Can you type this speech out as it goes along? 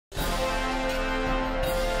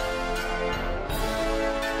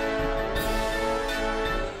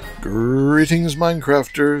Greetings,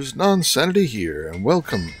 Minecrafters, Nonsanity here, and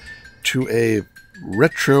welcome to a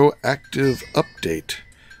retroactive update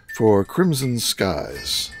for Crimson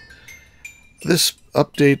Skies. This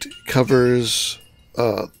update covers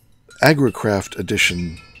Agricraft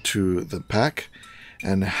addition to the pack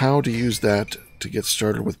and how to use that to get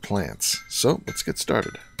started with plants. So, let's get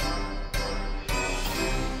started.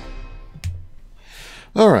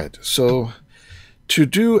 Alright, so to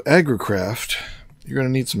do Agricraft, you're going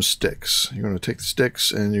to need some sticks. You're going to take the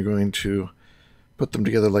sticks and you're going to put them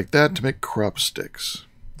together like that to make crop sticks.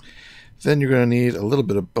 Then you're going to need a little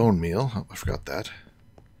bit of bone meal. Oh, I forgot that.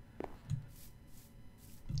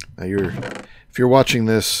 Now if you're watching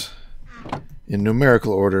this in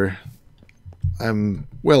numerical order, I'm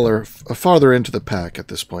farther into the pack at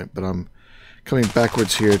this point, but I'm coming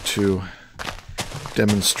backwards here to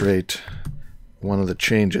demonstrate one of the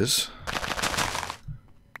changes.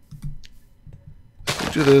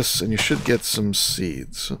 Do this, and you should get some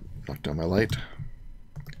seeds. Knock down my light.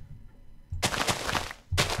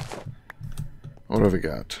 What have we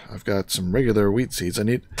got? I've got some regular wheat seeds. I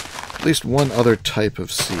need at least one other type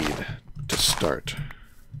of seed to start.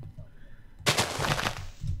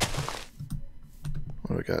 What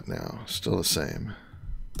do we got now? Still the same.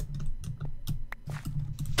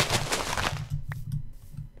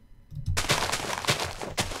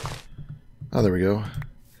 Oh, there we go.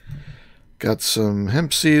 Got some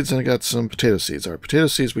hemp seeds and I got some potato seeds. Our potato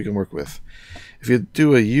seeds we can work with. If you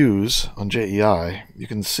do a use on JEI, you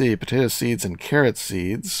can see potato seeds and carrot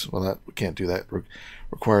seeds. Well, we can't do that. It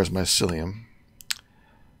requires mycelium.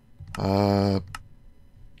 There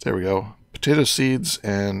we go. Potato seeds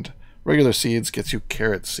and regular seeds gets you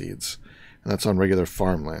carrot seeds. And that's on regular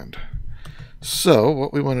farmland. So,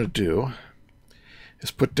 what we want to do is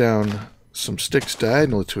put down some sticks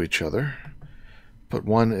diagonal to each other. Put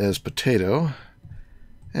one as potato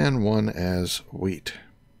and one as wheat.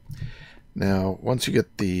 Now, once you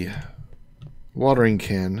get the watering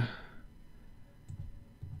can,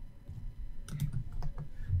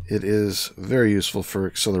 it is very useful for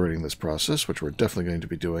accelerating this process, which we're definitely going to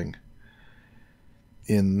be doing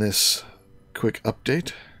in this quick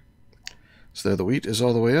update. So there, the wheat is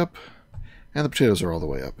all the way up, and the potatoes are all the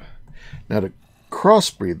way up. Now to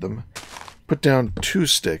crossbreed them, put down 2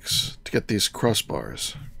 sticks to get these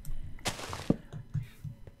crossbars.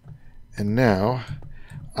 And now,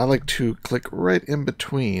 I like to click right in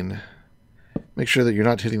between. Make sure that you're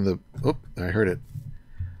not hitting the... Oh, I heard it.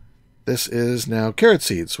 This is now carrot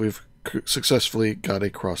seeds. We've successfully got a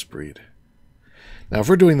crossbreed. Now, if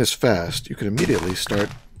we're doing this fast, you can immediately start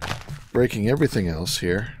breaking everything else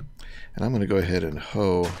here. And I'm going to go ahead and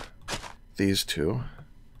hoe these 2.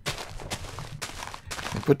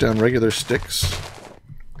 And put down regular sticks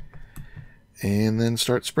and then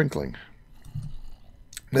start sprinkling.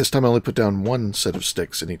 This time I only put down 1 set of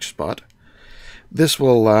sticks in each spot. This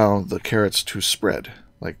will allow the carrots to spread,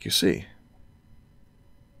 like you see.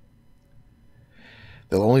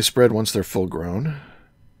 They'll only spread once they're full grown,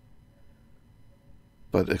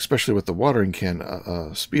 but especially with the watering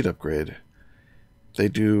can speed upgrade, they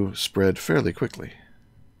do spread fairly quickly.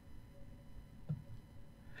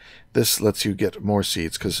 This lets you get more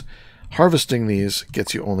seeds, because harvesting these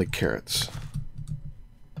gets you only carrots.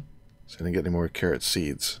 So you don't get any more carrot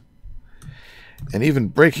seeds. And even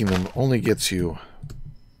breaking them only gets you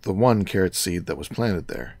the 1 carrot seed that was planted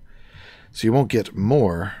there. So you won't get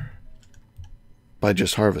more by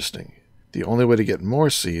just harvesting. The only way to get more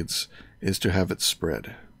seeds is to have it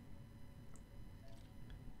spread.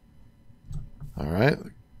 Alright.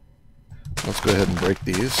 Let's go ahead and break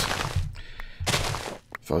these.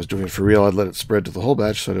 If I was doing it for real, I'd let it spread to the whole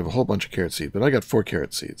batch, so I'd have a whole bunch of carrot seeds. But I got 4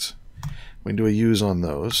 carrot seeds. We can do a use on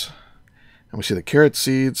those. And we see the carrot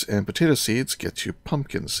seeds and potato seeds get you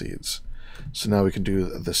pumpkin seeds. So now we can do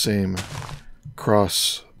the same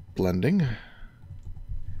cross blending.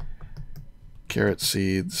 Carrot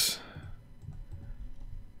seeds.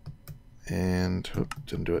 And,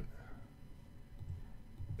 didn't do it.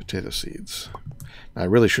 Potato seeds. Now I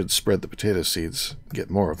really should spread the potato seeds, get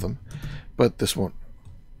more of them. But this won't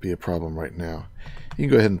be a problem right now. You can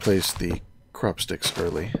go ahead and place the crop sticks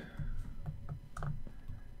early.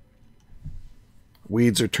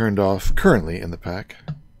 Weeds are turned off currently in the pack,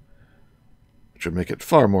 which would make it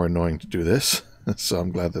far more annoying to do this, so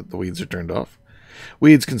I'm glad that the weeds are turned off.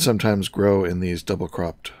 Weeds can sometimes grow in these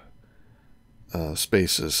double-cropped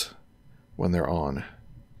spaces when they're on,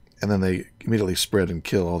 and then they immediately spread and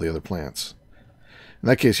kill all the other plants. In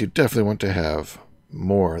that case, you definitely want to have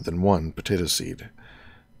more than 1 potato seed,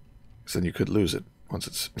 because then you could lose it once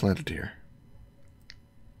it's planted here.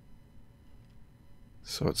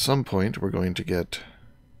 So at some point we're going to get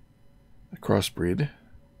a crossbreed.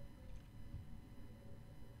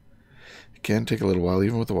 It can take a little while,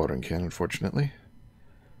 even with the watering can, unfortunately.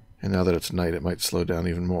 And now that it's night, it might slow down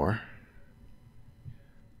even more.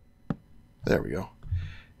 There we go.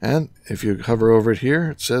 And if you hover over it here,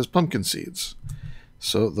 it says pumpkin seeds.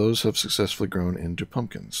 So those have successfully grown into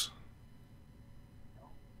pumpkins.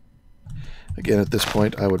 Again, at this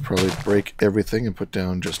point, I would probably break everything and put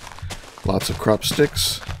down just lots of crop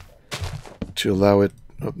sticks to allow it,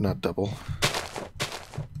 oh, not double.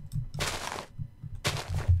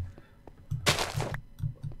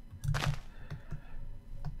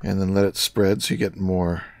 And then let it spread so you get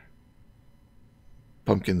more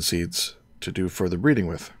pumpkin seeds to do further breeding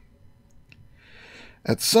with.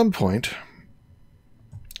 At some point,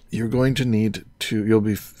 you're going to need to, you'll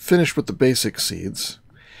be finished with the basic seeds,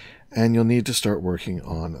 and you'll need to start working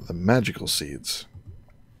on the magical seeds.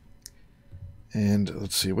 And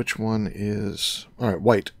let's see, which one is, alright,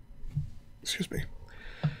 white. Excuse me.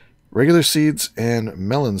 Regular seeds and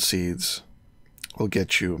melon seeds will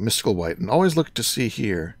get you mystical white. And always look to see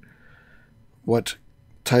here what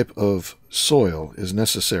type of soil is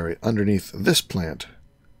necessary underneath this plant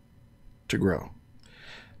to grow.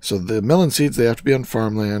 So the melon seeds, they have to be on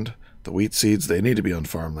farmland. The wheat seeds, they need to be on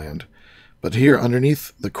farmland. But here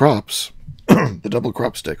underneath the crops, the double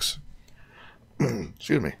crop sticks,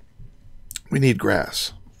 excuse me, we need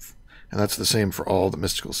grass. And that's the same for all the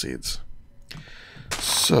mystical seeds.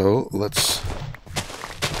 So let's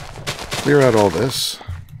clear out all this.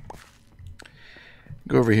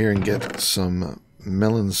 Go over here and get some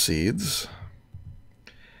melon seeds.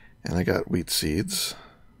 And I got wheat seeds.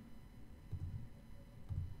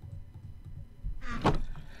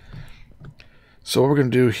 So what we're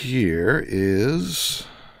going to do here is,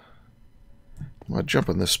 I'm going to jump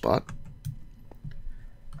on this spot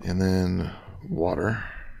and then water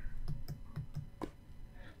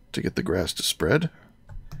to get the grass to spread.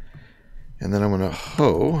 And then I'm going to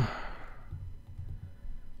hoe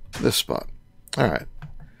this spot. Alright,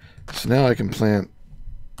 so now I can plant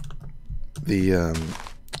the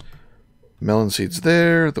melon seeds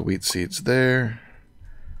there, the wheat seeds there,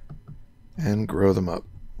 and grow them up.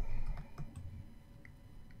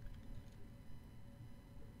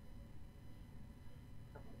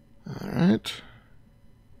 Alright.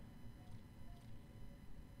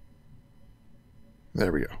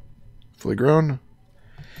 There we go. Fully grown.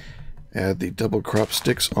 Add the double crop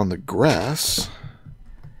sticks on the grass.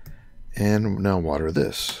 And now water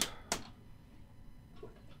this.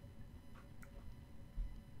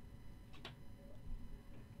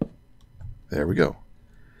 There we go.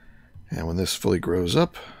 And when this fully grows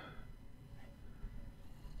up,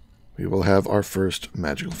 we will have our first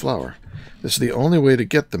magical flower. This is the only way to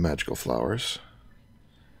get the magical flowers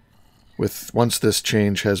once this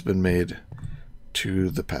change has been made to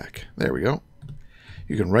the pack. There we go.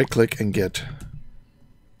 You can right click and get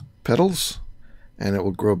petals, and it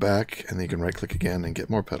will grow back, and then you can right click again and get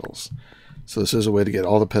more petals. So this is a way to get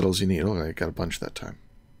all the petals you need. Oh, I got a bunch that time.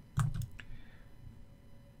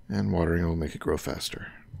 And watering will make it grow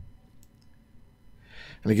faster.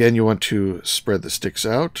 And again, you want to spread the sticks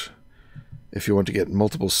out if you want to get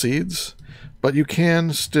multiple seeds, but you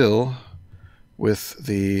can still, with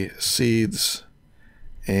the seeds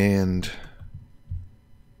and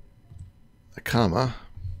a comma,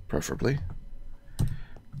 preferably,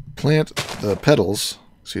 plant the petals,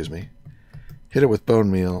 excuse me, hit it with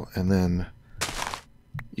bone meal, and then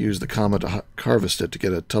use the comma to harvest it to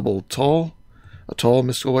get a tall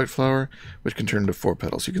mystical white flower, which can turn into 4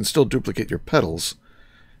 petals. You can still duplicate your petals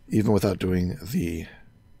even without doing the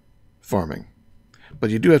farming. But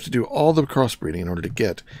you do have to do all the crossbreeding in order to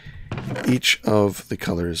get each of the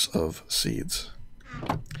colors of seeds.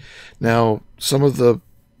 Now, some of the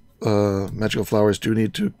magical flowers do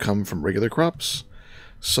need to come from regular crops.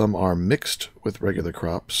 Some are mixed with regular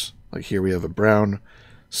crops. Like here we have a brown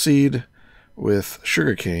seed with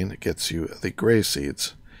sugarcane. It gets you the gray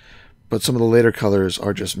seeds. But some of the later colors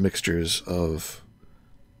are just mixtures of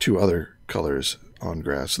 2 other colors on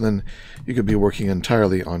grass. And then you could be working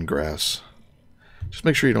entirely on grass. Just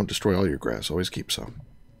make sure you don't destroy all your grass. Always keep some.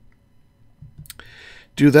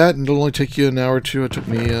 Do that, and it'll only take you an hour or two. It took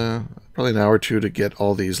me probably an hour or two to get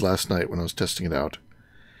all these last night when I was testing it out.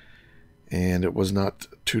 And it was not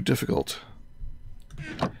too difficult.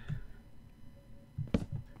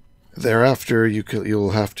 Thereafter,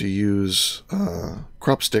 you'll have to use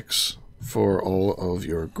crop sticks for all of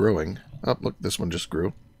your growing. Oh, look, this one just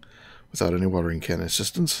grew without any watering can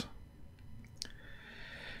assistance.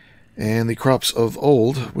 And the crops of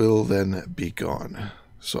old will then be gone.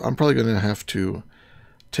 So I'm probably going to have to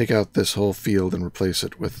take out this whole field and replace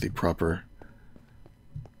it with the proper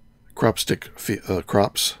crop stick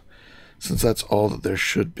crops, since that's all that there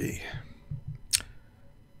should be.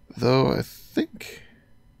 Though I think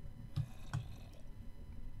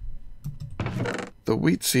the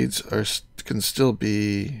wheat seeds can still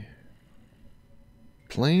be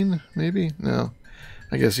plain, maybe? No.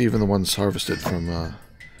 I guess even the ones harvested from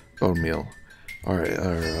bone meal are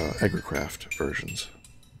Agricraft versions.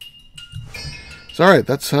 So alright,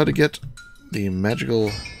 that's how to get the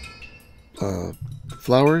magical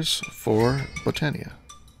flowers for Botania.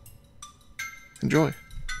 Enjoy.